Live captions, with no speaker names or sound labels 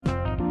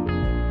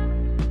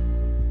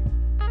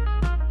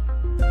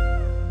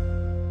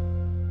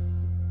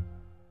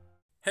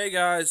Hey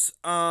guys,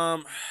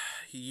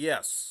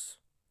 yes,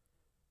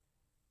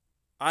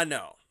 I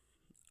know,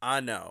 I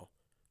know.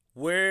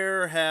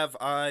 Where have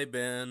I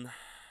been?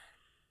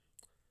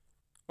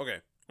 Okay,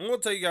 I'm gonna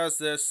tell you guys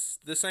this.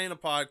 This ain't a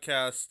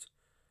podcast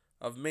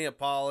of me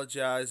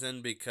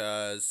apologizing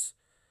because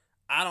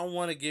I don't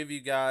want to give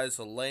you guys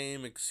a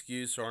lame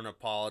excuse or an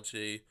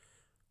apology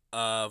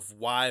of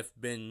why I've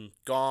been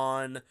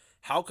gone.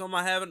 How come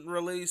I haven't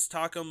released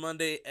Taco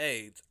Monday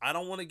 8? I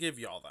don't want to give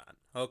y'all that.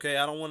 Okay,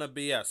 I don't want to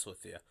BS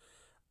with you.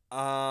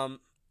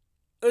 Um,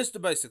 It's the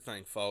basic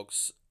thing,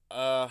 folks.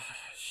 Uh,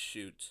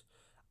 Shoot.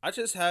 I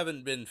just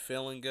haven't been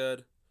feeling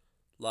good.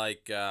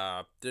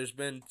 There's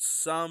been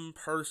some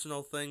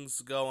personal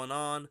things going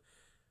on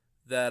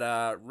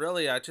that,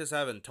 really I just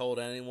haven't told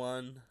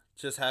anyone.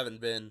 Just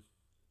haven't been,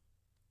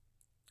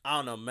 I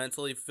don't know,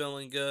 mentally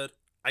feeling good,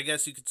 I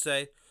guess you could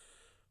say.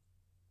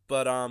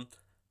 But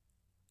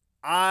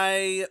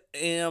I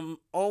am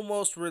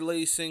almost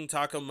releasing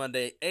Taco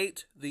Monday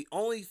 8. The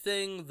only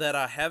thing that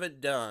I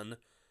haven't done,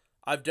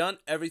 I've done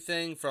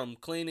everything from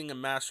cleaning and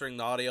mastering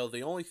the audio.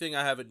 The only thing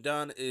I haven't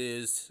done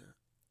is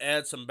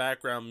add some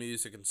background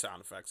music and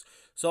sound effects.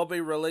 So it'll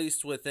be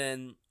released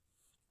within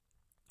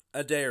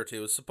a day or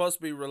two. It's supposed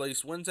to be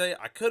released Wednesday.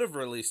 I could have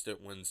released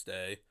it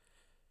Wednesday,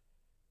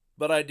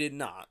 but I did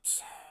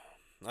not.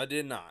 I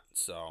did not.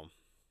 So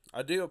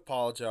I do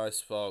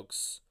apologize,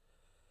 folks.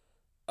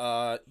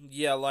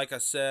 Yeah, like I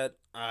said,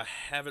 I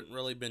haven't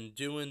really been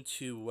doing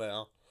too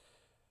well.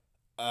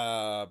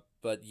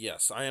 But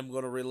yes, I am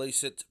going to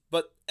release it.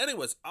 But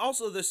anyways,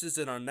 also this is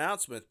an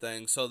announcement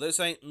thing, so this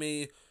ain't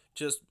me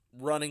just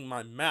running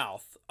my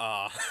mouth.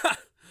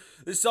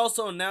 This is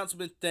also an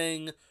announcement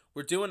thing.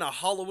 We're doing a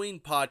Halloween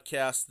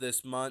podcast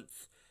this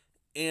month,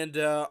 and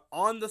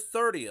on the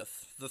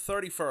 30th, the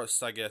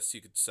 31st, I guess you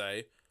could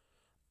say,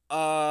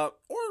 or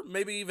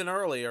maybe even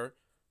earlier,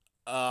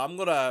 I'm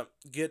gonna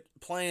get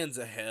plans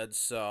ahead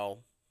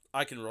so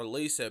I can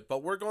release it.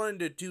 But we're going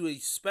to do a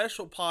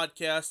special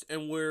podcast,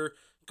 and we're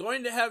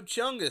going to have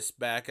Chungus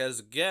back as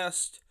a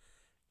guest.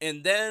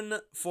 And then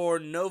for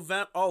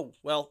November, oh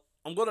well,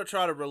 I'm gonna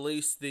try to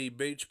release the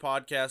beach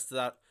podcast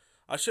that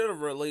I should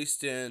have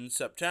released in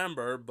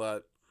September,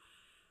 but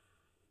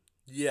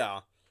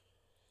yeah,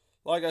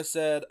 like I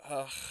said,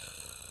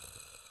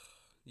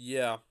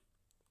 yeah,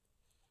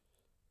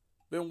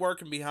 been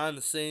working behind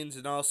the scenes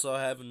and also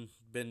haven't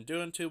been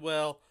doing too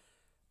well.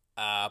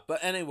 But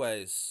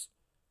anyways,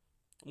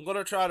 I'm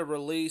gonna try to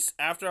release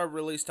after I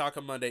release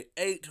Taco Monday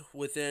 8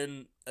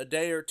 within a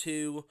day or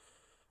two.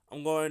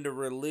 I'm going to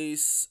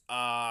release.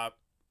 There's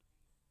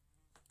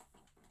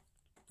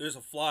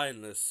a fly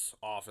in this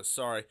office.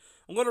 Sorry.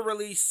 I'm going to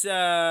release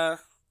the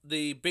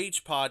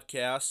beach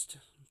podcast.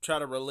 Try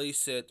to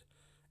release it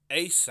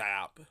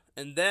ASAP,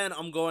 and then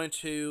I'm going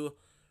to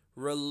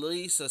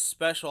release a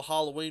special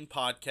Halloween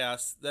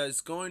podcast that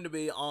is going to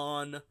be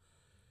on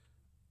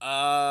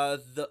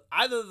the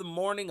either the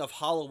morning of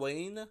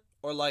Halloween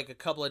or like a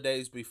couple of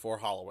days before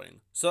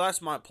Halloween. So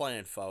that's my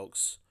plan,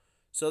 folks.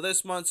 So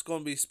this month's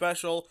going to be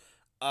special.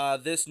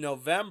 This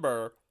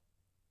November,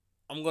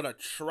 I'm gonna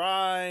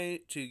try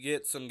to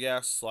get some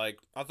guests. Like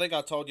I think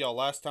I told y'all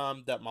last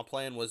time that my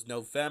plan was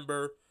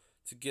November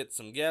to get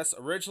some guests.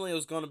 Originally, it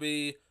was gonna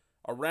be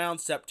around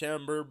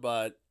September,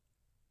 but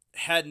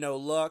had no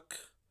luck.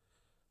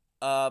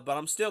 But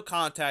I'm still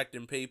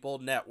contacting people,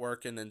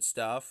 networking and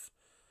stuff.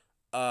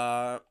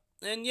 Uh,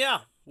 and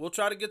yeah, we'll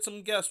try to get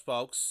some guests,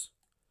 folks.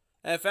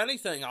 And if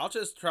anything, I'll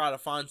just try to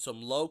find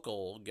some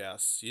local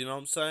guests. You know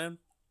what I'm saying?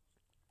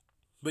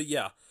 But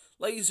yeah,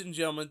 ladies and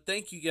gentlemen,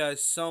 thank you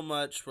guys so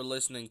much for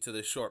listening to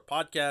this short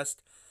podcast.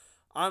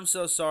 I'm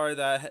so sorry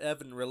that I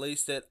haven't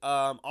released it.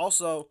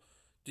 Also,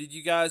 did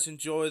you guys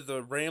enjoy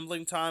the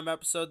Rambling Time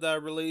episode that I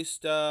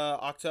released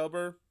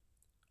October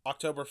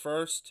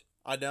 1st?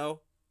 I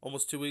know,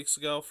 almost 2 weeks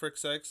ago, frick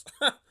sakes.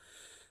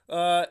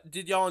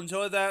 Did y'all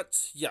enjoy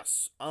that?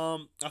 Yes. I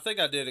think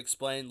I did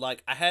explain,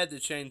 like, I had to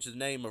change the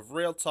name of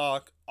Real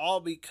Talk, all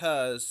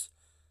because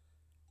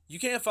you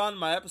can't find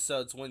my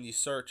episodes when you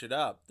search it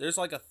up. There's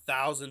like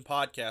 1,000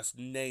 podcasts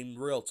named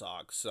Real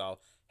Talk, so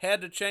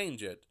had to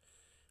change it.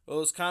 It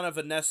was kind of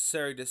a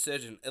necessary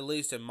decision, at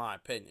least in my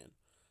opinion.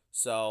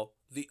 So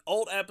the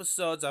old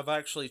episodes, I've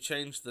actually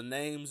changed the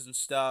names and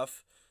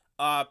stuff.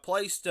 I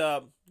placed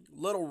a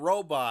little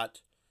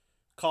robot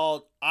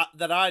called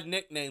that I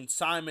nicknamed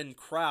Simon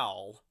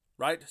Crowell.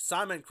 Right,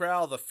 Simon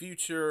Crowell, the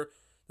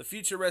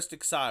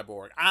futuristic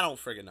cyborg. I don't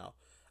friggin' know.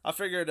 I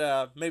figured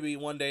maybe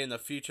one day in the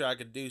future I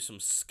could do some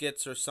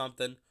skits or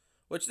something.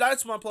 Which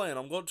that's my plan.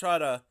 I'm gonna try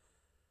to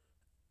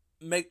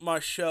make my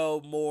show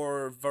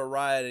more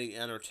variety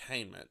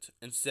entertainment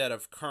instead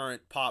of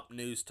current pop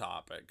news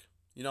topic.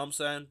 You know what I'm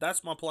saying?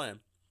 That's my plan.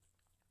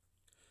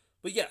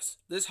 But yes,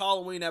 this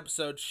Halloween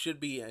episode should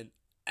be an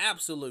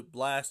absolute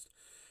blast.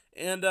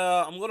 And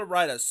I'm going to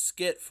write a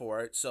skit for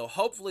it, so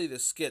hopefully the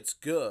skit's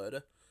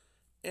good.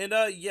 And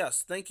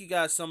yes, thank you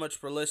guys so much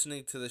for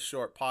listening to this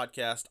short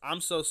podcast.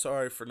 I'm so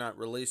sorry for not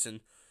releasing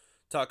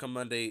Taco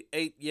Monday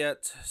 8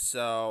 yet,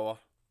 so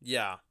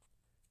yeah.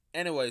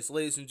 Anyways,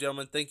 ladies and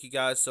gentlemen, thank you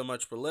guys so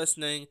much for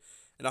listening,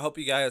 and I hope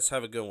you guys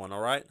have a good one,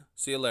 alright?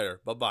 See you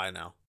later. Bye-bye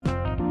now.